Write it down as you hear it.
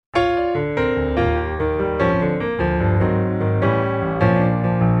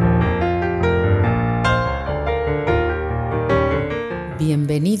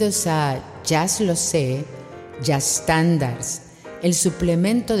Bienvenidos a Jazz Lo Sé, Jazz Standards, el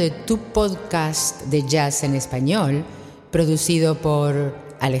suplemento de tu podcast de jazz en español, producido por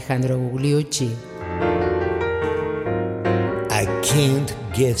Alejandro Gugliucci. I can't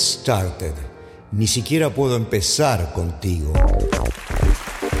get started. Ni siquiera puedo empezar contigo.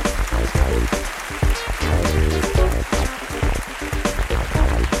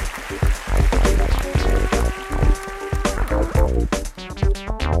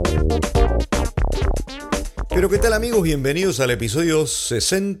 Pero ¿qué tal, amigos? Bienvenidos al episodio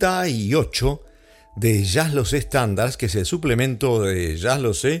 68 de Jazz Lo Sé Standards, que es el suplemento de Jazz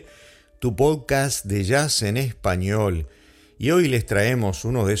Lo Sé, tu podcast de jazz en español. Y hoy les traemos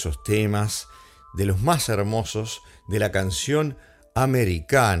uno de esos temas, de los más hermosos de la canción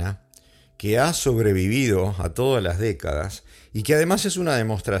americana, que ha sobrevivido a todas las décadas y que además es una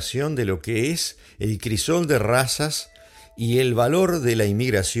demostración de lo que es el crisol de razas y el valor de la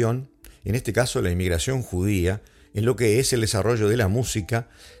inmigración, en este caso la inmigración judía, en lo que es el desarrollo de la música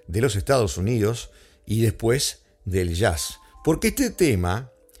de los Estados Unidos y después del jazz. Porque este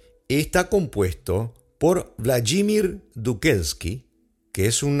tema está compuesto por Vladimir Dukelski, que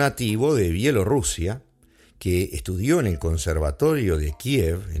es un nativo de Bielorrusia, que estudió en el Conservatorio de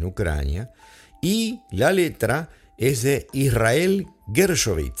Kiev, en Ucrania, y la letra es de Israel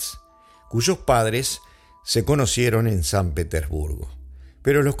Gershovitz, cuyos padres se conocieron en San Petersburgo.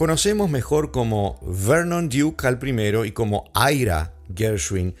 Pero los conocemos mejor como Vernon Duke al primero y como Ira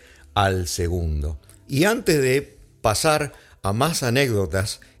Gershwin al segundo. Y antes de pasar a más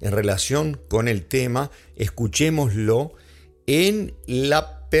anécdotas en relación con el tema, escuchémoslo en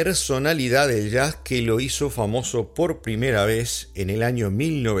la personalidad del jazz que lo hizo famoso por primera vez en el año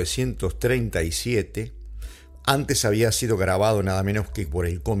 1937. Antes había sido grabado nada menos que por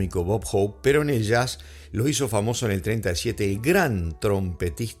el cómico Bob Hope, pero en el jazz lo hizo famoso en el 37 el gran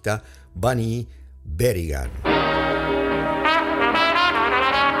trompetista Bunny Berrigan.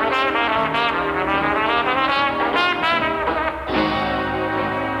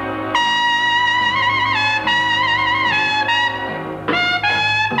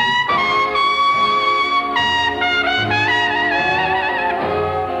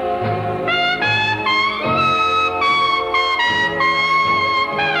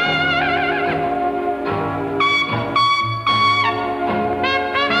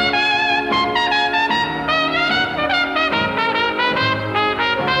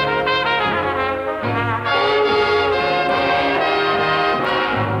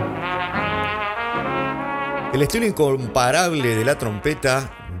 El estilo incomparable de la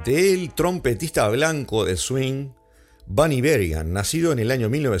trompeta del trompetista blanco de swing Bunny Berrigan, nacido en el año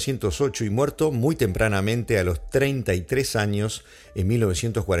 1908 y muerto muy tempranamente a los 33 años en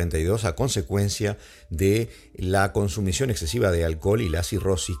 1942 a consecuencia de la consumición excesiva de alcohol y la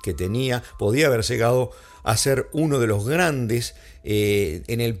cirrosis que tenía. Podía haber llegado a ser uno de los grandes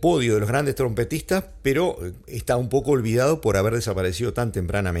en el podio de los grandes trompetistas, pero está un poco olvidado por haber desaparecido tan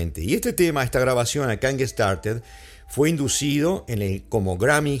tempranamente. Y este tema, esta grabación, I Can't Get Started, fue inducido como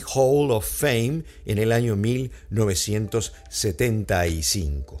Grammy Hall of Fame en el año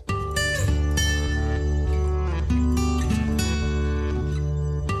 1975.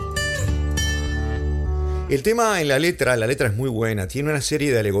 El tema en la letra es muy buena, tiene una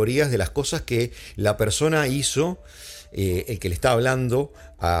serie de alegorías de las cosas que la persona hizo, el que le está hablando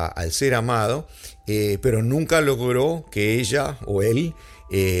al ser amado, pero nunca logró que ella o él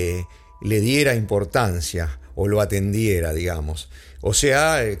le diera importancia o lo atendiera, digamos. O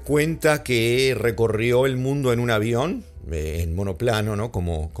sea, cuenta que recorrió el mundo en un avión, en monoplano, ¿no?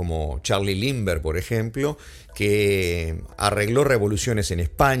 Como Charlie Lindbergh, por ejemplo, que arregló revoluciones en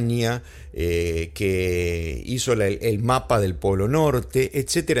España, que hizo el mapa del Polo Norte,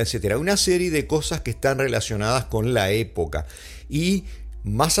 etcétera, etcétera. Una serie de cosas que están relacionadas con la época. Y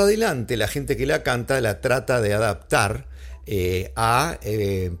más adelante la gente que la canta la trata de adaptar a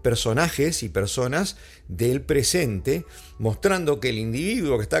personajes y personas del presente, mostrando que el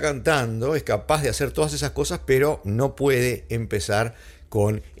individuo que está cantando es capaz de hacer todas esas cosas, pero no puede empezar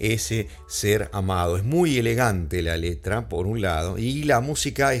con ese ser amado. Es muy elegante la letra, por un lado, y la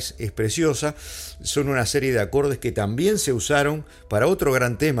música es preciosa. Son una serie de acordes que también se usaron para otro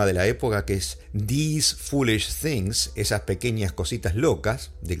gran tema de la época, que es These Foolish Things, esas pequeñas cositas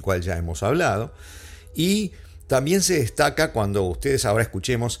locas, del cual ya hemos hablado. Y también se destaca cuando ustedes ahora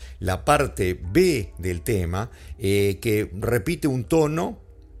escuchemos la parte B del tema, que repite un tono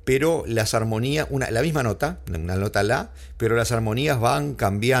pero las armonías, la misma nota, una nota la, pero las armonías van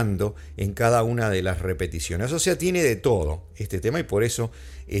cambiando en cada una de las repeticiones. O sea, tiene de todo este tema y por eso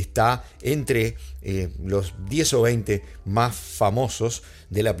está entre los 10 o 20 más famosos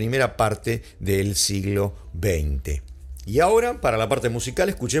de la primera parte del siglo XX. Y ahora, para la parte musical,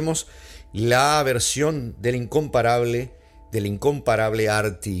 escuchemos la versión del incomparable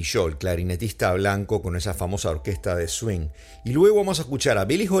Artie Shaw, el clarinetista blanco con esa famosa orquesta de swing. Y luego vamos a escuchar a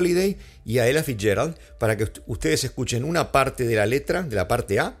Billie Holiday y a Ella Fitzgerald para que ustedes escuchen una parte de la letra, de la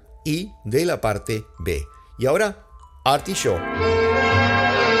parte A y de la parte B. Y ahora, Artie Shaw.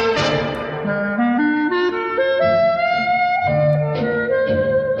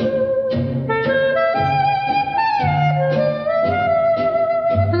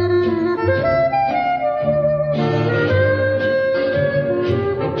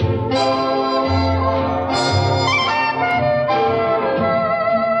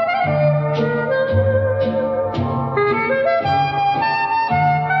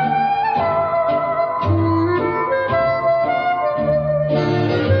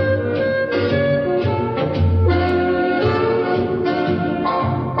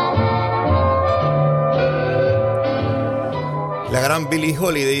 Billie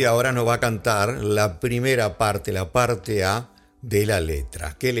Holiday ahora nos va a cantar la primera parte, la parte A de la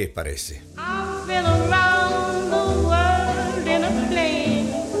letra. ¿Qué les parece? I've been around the world in a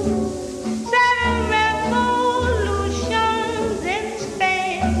plane, 7 revolutions in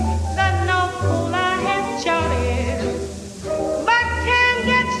Spain, the North Pole I have charted, but can't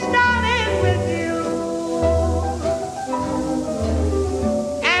get started with you.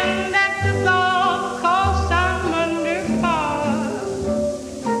 And at the Gulf Coast I'm under par,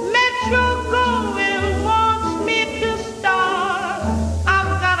 Metro going wants me to start.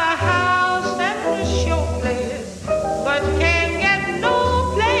 I've got a house and a showplace, but can't get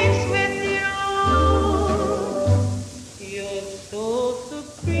no place with you. You're so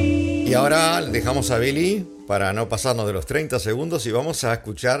supreme. Y ahora dejamos a Billie para no pasarnos de los 30 segundos y vamos a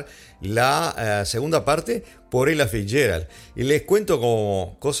escuchar la segunda parte por Ella Fitzgerald. Y les cuento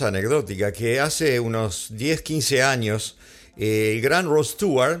como cosa anecdótica que hace unos 10-15 años el gran Rod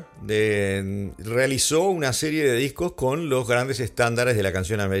Stewart realizó una serie de discos con los grandes estándares de la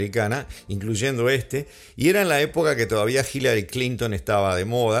canción americana, incluyendo este, y era en la época que todavía Hillary Clinton estaba de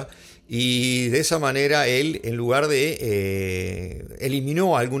moda, y de esa manera él, en lugar de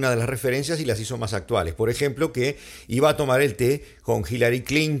eliminó algunas de las referencias y las hizo más actuales. Por ejemplo, que iba a tomar el té con Hillary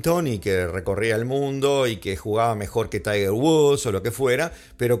Clinton y que recorría el mundo y que jugaba mejor que Tiger Woods o lo que fuera,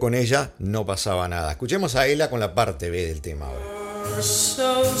 pero con ella no pasaba nada. Escuchemos a Ella con la parte B del tema ahora.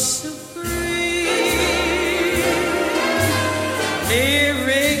 So supreme,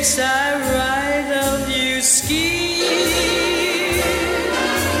 lyrics I write of you scheme,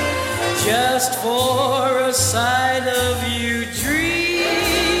 just for a sight of you dream,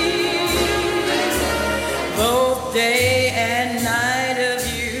 both day and night of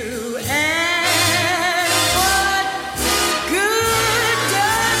you. And what good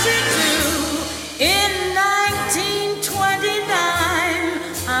does it do? In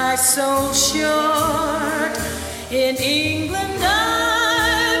 1929 I sold short. In England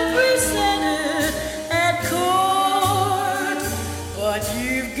I presented at court, but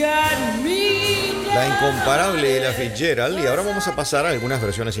you've got me. La incomparable Ella Fitzgerald. Y ahora vamos a pasar a algunas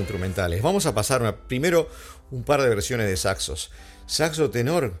versiones instrumentales. Vamos a pasar primero un par de versiones de saxos. Saxo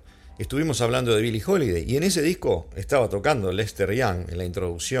tenor, estuvimos hablando de Billie Holiday y en ese disco estaba tocando Lester Young en la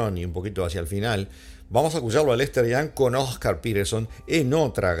introducción y un poquito hacia el final. Vamos a escucharlo a Lester Young con Oscar Peterson en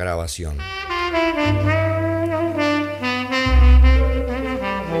otra grabación.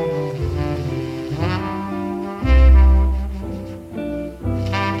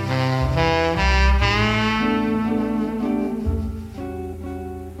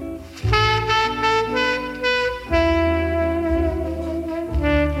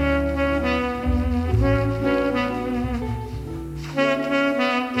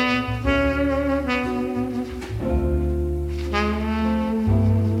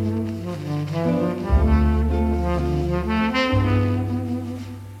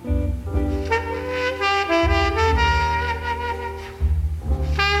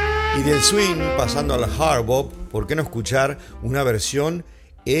 Y del swing, pasando al hard bop, ¿por qué no escuchar una versión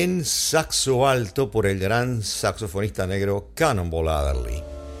en saxo alto por el gran saxofonista negro Cannonball Adderley?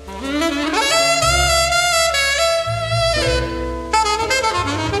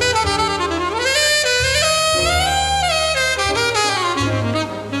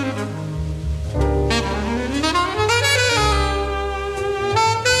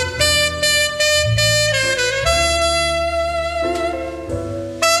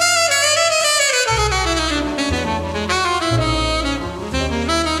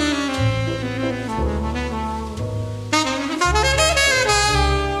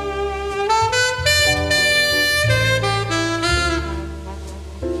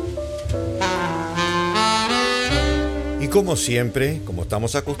 como siempre, como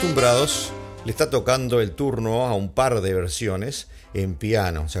estamos acostumbrados, le está tocando el turno a un par de versiones en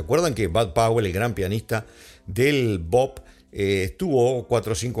piano. ¿Se acuerdan que Bud Powell, el gran pianista del bop, estuvo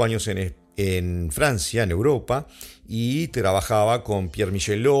 4 o 5 años en Francia, en Europa, y trabajaba con Pierre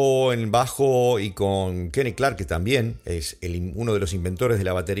Michelot en bajo y con Kenny Clarke, que también es uno de los inventores de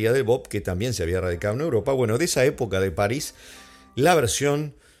la batería del bop, que también se había radicado en Europa? Bueno, de esa época de París, la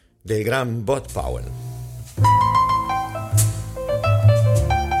versión del gran Bud Powell.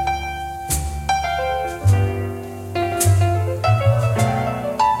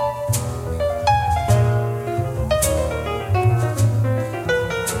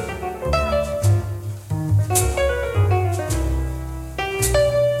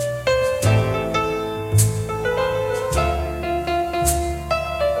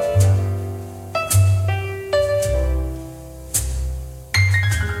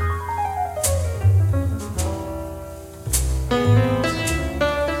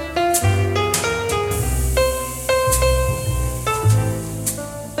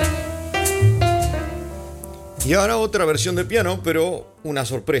 Y ahora otra versión de piano, pero una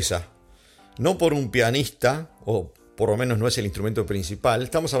sorpresa. No por un pianista, o por lo menos no es el instrumento principal.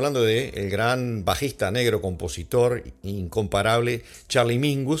 Estamos hablando del gran bajista negro, compositor incomparable Charlie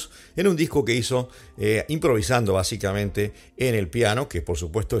Mingus, en un disco que hizo improvisando básicamente en el piano, que por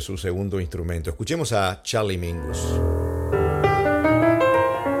supuesto es su segundo instrumento. Escuchemos a Charlie Mingus.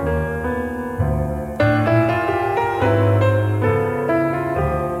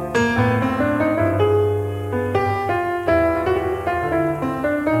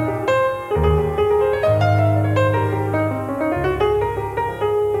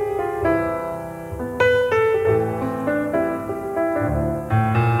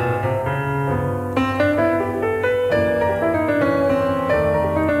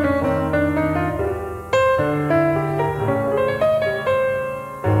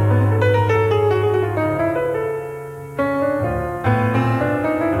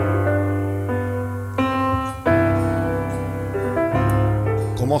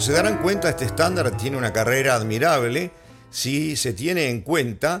 Como se darán cuenta, este estándar tiene una carrera admirable si se tiene en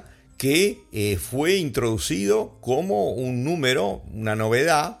cuenta que fue introducido como un número, una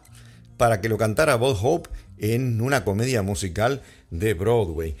novedad, para que lo cantara Bob Hope en una comedia musical de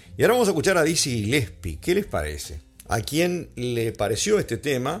Broadway. Y ahora vamos a escuchar a Dizzy Gillespie. ¿Qué les parece? ¿A quién le pareció este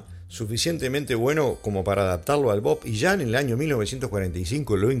tema suficientemente bueno como para adaptarlo al bop? Y ya en el año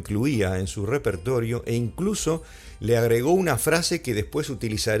 1945 lo incluía en su repertorio e incluso le agregó una frase que después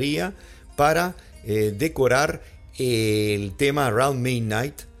utilizaría para decorar el tema Round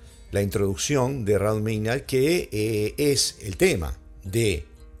Midnight, la introducción de Round Midnight, que es el tema de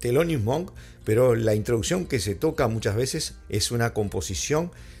Thelonious Monk, pero la introducción que se toca muchas veces es una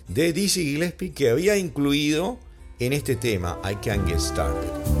composición de Dizzy Gillespie que había incluido en este tema, I Can't Get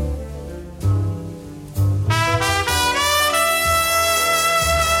Started.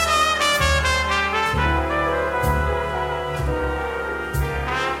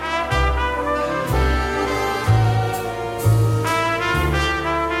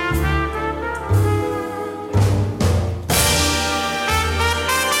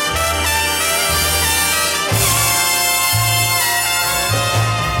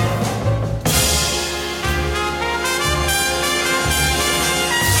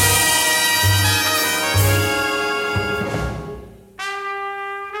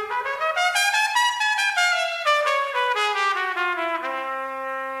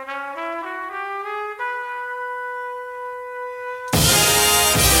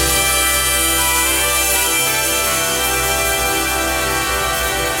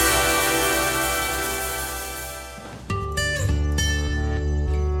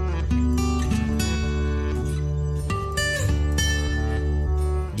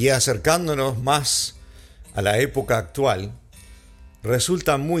 Y acercándonos más a la época actual,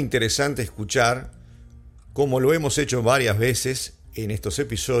 resulta muy interesante escuchar, como lo hemos hecho varias veces en estos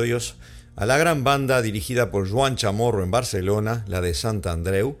episodios, a la gran banda dirigida por Joan Chamorro en Barcelona, la de Sant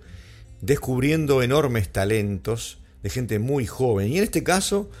Andreu, descubriendo enormes talentos de gente muy joven. Y en este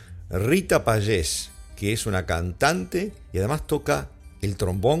caso, Rita Pallés, que es una cantante y además toca el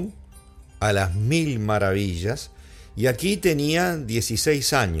trombón a las mil maravillas. Y aquí tenía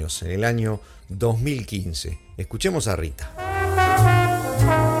 16 años, en el año 2015. Escuchemos a Rita.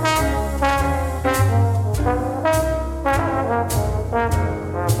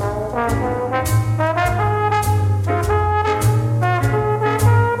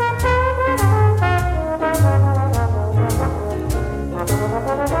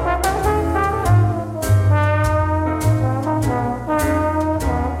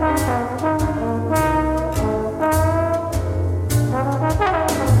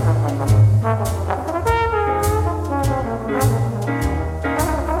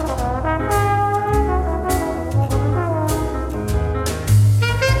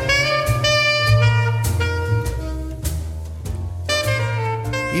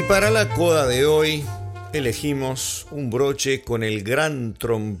 Y para la coda de hoy elegimos un broche con el gran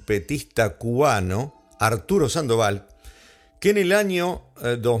trompetista cubano Arturo Sandoval, que en el año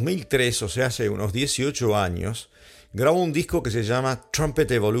 2003, o sea, hace unos 18 años, grabó un disco que se llama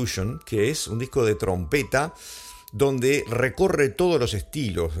Trumpet Evolution, que es un disco de trompeta donde recorre todos los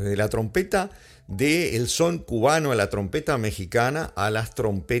estilos, de la trompeta del son cubano a la trompeta mexicana a las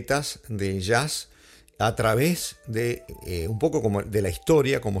trompetas de jazz, a través de un poco como de la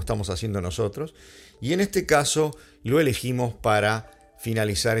historia, como estamos haciendo nosotros, y en este caso lo elegimos para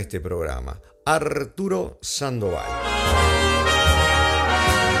finalizar este programa. Arturo Sandoval.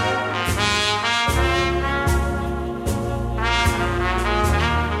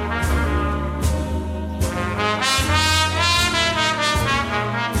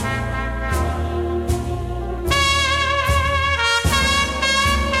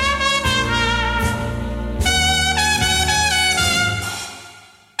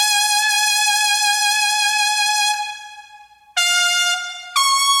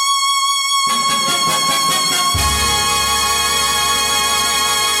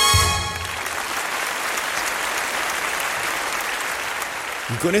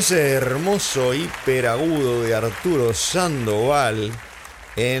 Con ese hermoso hiperagudo de Arturo Sandoval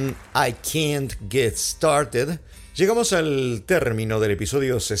en I Can't Get Started, llegamos al término del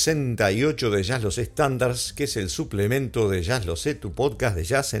episodio 68 de Jazz Lo Sé Standards, que es el suplemento de Jazz Lo Sé, tu podcast de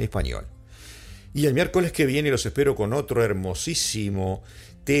jazz en español. Y el miércoles que viene los espero con otro hermosísimo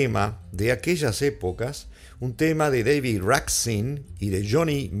tema de aquellas épocas, un tema de David Raksin y de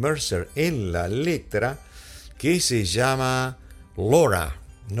Johnny Mercer en la letra, que se llama Laura.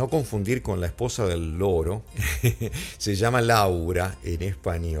 No confundir con la esposa del loro, se llama Laura en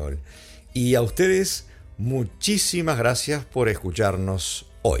español. Y a ustedes, muchísimas gracias por escucharnos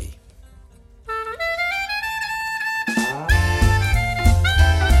hoy.